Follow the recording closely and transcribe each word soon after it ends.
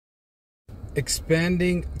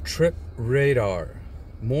Expanding trip radar.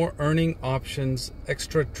 More earning options,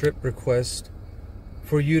 extra trip requests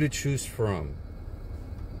for you to choose from.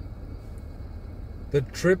 The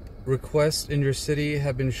trip requests in your city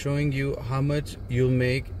have been showing you how much you'll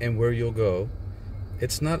make and where you'll go.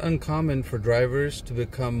 It's not uncommon for drivers to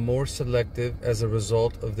become more selective as a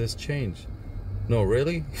result of this change. No,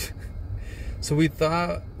 really? So we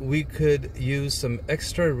thought we could use some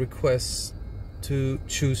extra requests to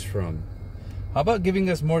choose from. How about giving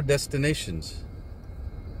us more destinations?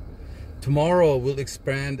 Tomorrow we'll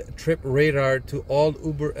expand Trip Radar to all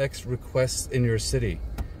UberX requests in your city.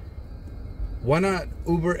 Why not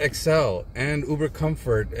Uber XL and Uber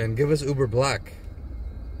Comfort and give us Uber Black?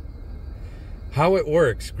 How it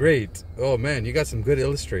works, great. Oh man, you got some good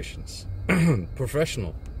illustrations.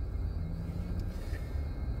 Professional.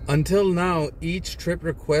 Until now, each trip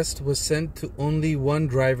request was sent to only one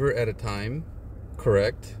driver at a time.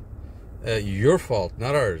 Correct. Your fault,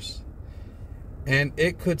 not ours. And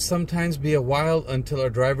it could sometimes be a while until our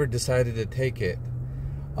driver decided to take it.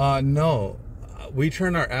 No, we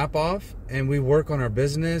turn our app off and we work on our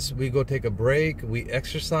business. We go take a break, we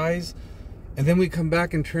exercise, and then we come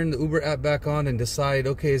back and turn the Uber app back on and decide,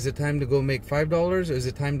 okay, is it time to go make $5 or is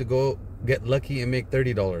it time to go get lucky and make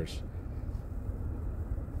 $30?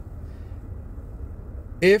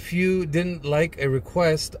 If you didn't like a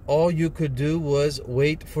request, all you could do was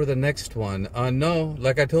wait for the next one. No,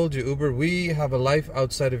 like I told you, Uber, we have a life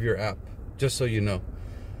outside of your app, just so you know.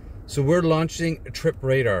 So we're launching Trip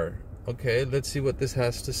Radar. Okay, let's see what this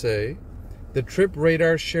has to say. The Trip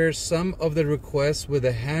Radar shares some of the requests with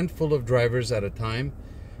a handful of drivers at a time.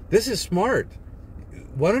 This is smart.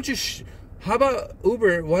 Why don't you, how about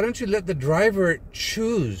Uber, why don't you let the driver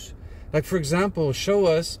choose? Like, for example, show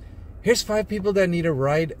us, here's 5 people that need a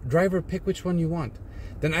ride. Driver, pick which one you want.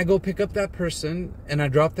 Then I go pick up that person and I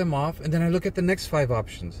drop them off, and then I look at the next 5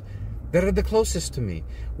 options that are the closest to me.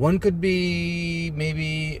 One could be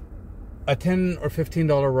maybe a $10 or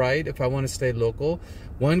 $15 ride if I want to stay local.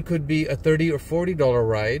 One could be a $30 or $40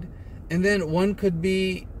 ride. And then one could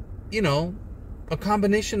be, you know, a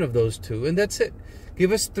combination of those two. And that's it.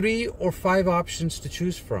 Give us 3 or 5 options to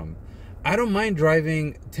choose from. I don't mind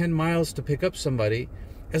driving 10 miles to pick up somebody,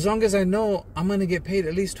 as long as I know I'm going to get paid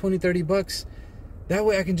at least 20, 30 bucks. That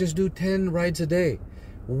way I can just do 10 rides a day.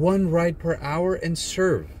 1 ride per hour and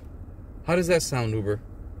serve. How does that sound, Uber?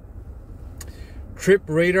 Trip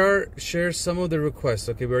Radar shares some of the requests.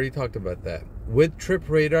 Okay, we already talked about that. With Trip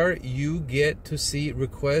Radar, you get to see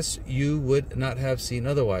requests you would not have seen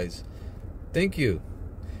otherwise. Thank you.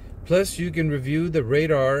 Plus, you can review the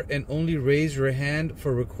radar and only raise your hand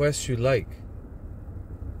for requests you like.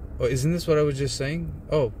 Oh, isn't this what I was just saying?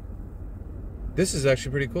 Oh, this is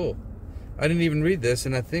actually pretty cool. I didn't even read this,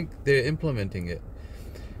 and I think they're implementing it.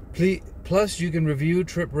 Plus, you can review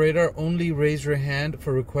Trip Radar, only raise your hand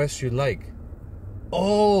for requests you like.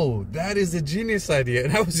 Oh, that is a genius idea,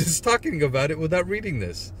 and I was just talking about it without reading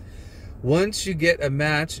this. Once you get a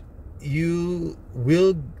match, you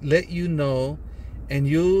will let you know, and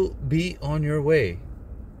you'll be on your way.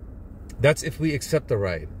 That's if we accept the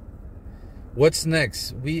ride. What's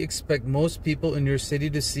next? We expect most people in your city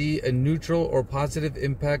to see a neutral or positive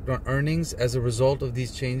impact on earnings as a result of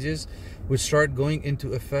these changes, which start going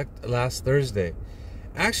into effect last Thursday.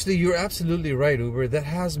 Actually, you're absolutely right, Uber. That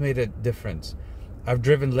has made a difference. I've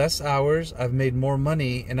driven less hours, I've made more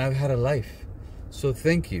money, and I've had a life. So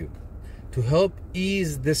thank you. To help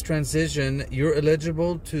ease this transition, you're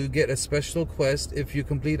eligible to get a special quest. If you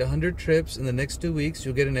complete 100 trips in the next 2 weeks,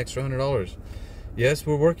 you'll get an extra $100. Yes,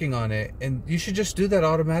 we're working on it, and you should just do that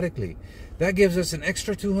automatically. That gives us an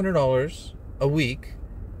extra $200 a week,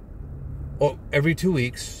 or every 2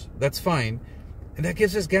 weeks. That's fine, and that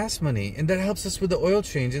gives us gas money, and that helps us with the oil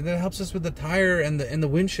change, and that helps us with the tire and the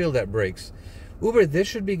windshield that breaks. Uber, this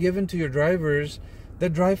should be given to your drivers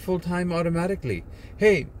that drive full-time automatically.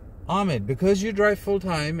 Hey, Ahmed, because you drive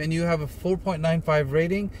full-time and you have a 4.95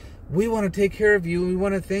 rating, we want to take care of you. We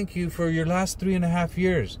want to thank you for your last 3.5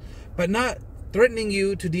 years, but not threatening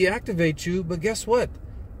you to deactivate you. But guess what?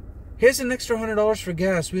 Here's an extra $100 for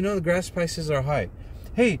gas. We know the gas prices are high.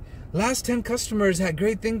 Hey, last 10 customers had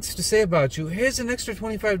great things to say about you. Here's an extra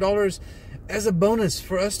 $25 as a bonus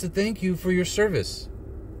for us to thank you for your service.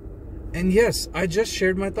 And yes, I just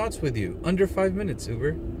shared my thoughts with you. Under 5 minutes,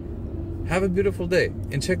 Uber. Have a beautiful day.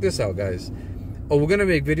 And check this out, guys. Oh, we're going to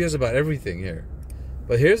make videos about everything here.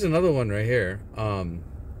 But here's another one right here.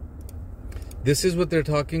 This is what they're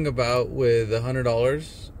talking about with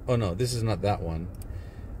 $100. Oh, no, this is not that one.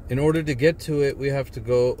 In order to get to it, we have to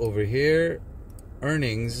go over here,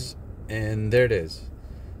 earnings, and there it is.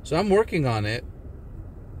 So I'm working on it.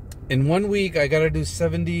 In 1 week, I got to do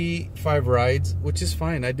 75 rides, which is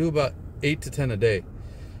fine. I do about 8 to 10 a day.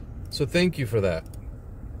 So thank you for that.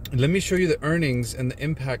 Let me show you the earnings and the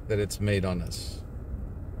impact that it's made on us.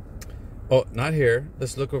 Oh, not here.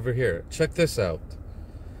 Let's look over here. Check this out.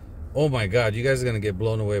 Oh my God, you guys are going to get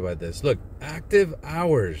blown away by this. Look, active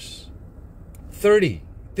hours, 30.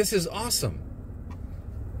 This is awesome.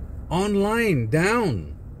 Online,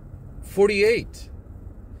 down, 48.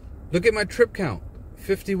 Look at my trip count,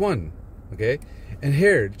 51. Okay, and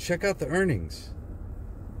here, check out the earnings.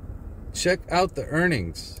 Check out the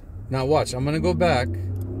earnings. Now watch, I'm going to go back.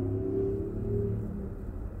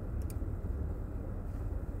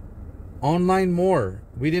 Online more.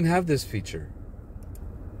 We didn't have this feature.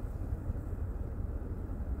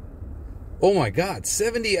 Oh my God,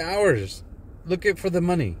 70 hours. Look at for the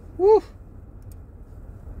money. Woo.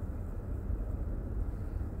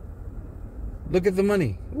 Look at the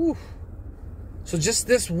money. Woo. So just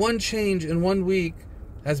this one change in 1 week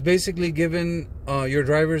has basically given your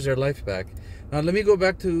drivers their life back. Now let me go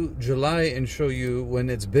back to July and show you when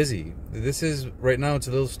it's busy. This is, right now it's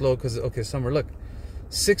a little slow because, okay, summer, look.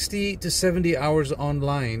 60 to 70 hours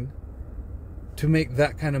online to make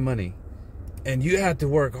that kind of money. And you had to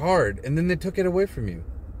work hard, and then they took it away from you.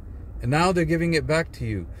 And now they're giving it back to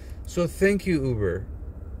you. So thank you, Uber.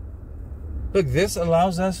 Look, this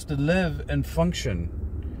allows us to live and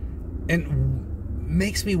function and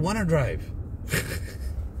makes me want to drive.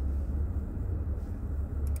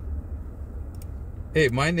 Hey,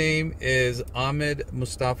 my name is Ahmed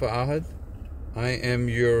Mustafa Ahad. I am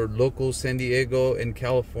your local San Diego and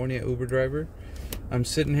California Uber driver. I'm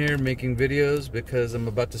sitting here making videos because I'm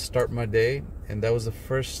about to start my day, and that was the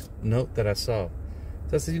first note that I saw.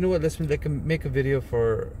 So I said, you know what, let's make a video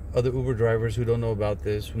for other Uber drivers who don't know about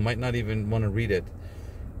this, who might not even want to read it.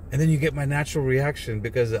 And then you get my natural reaction,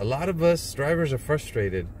 because a lot of us drivers are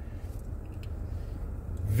frustrated.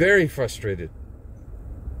 Very frustrated.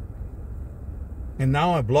 And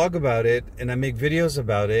now I blog about it and I make videos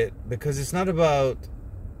about it, because it's not about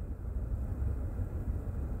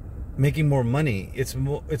making more money. It's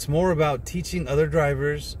more about teaching other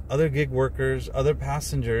drivers, other gig workers, other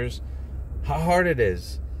passengers how hard it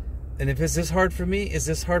is. And if it's this hard for me, it's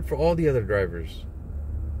this hard for all the other drivers.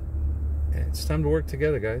 And it's time to work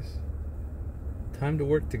together, guys. Time to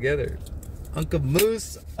work together. Uncle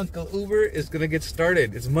Moose, Uncle Uber is gonna get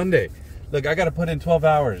started. It's Monday. Look, I gotta put in 12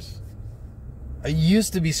 hours. I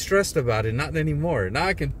used to be stressed about it, not anymore. Now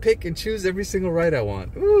I can pick and choose every single ride I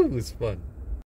want. Ooh, it's fun.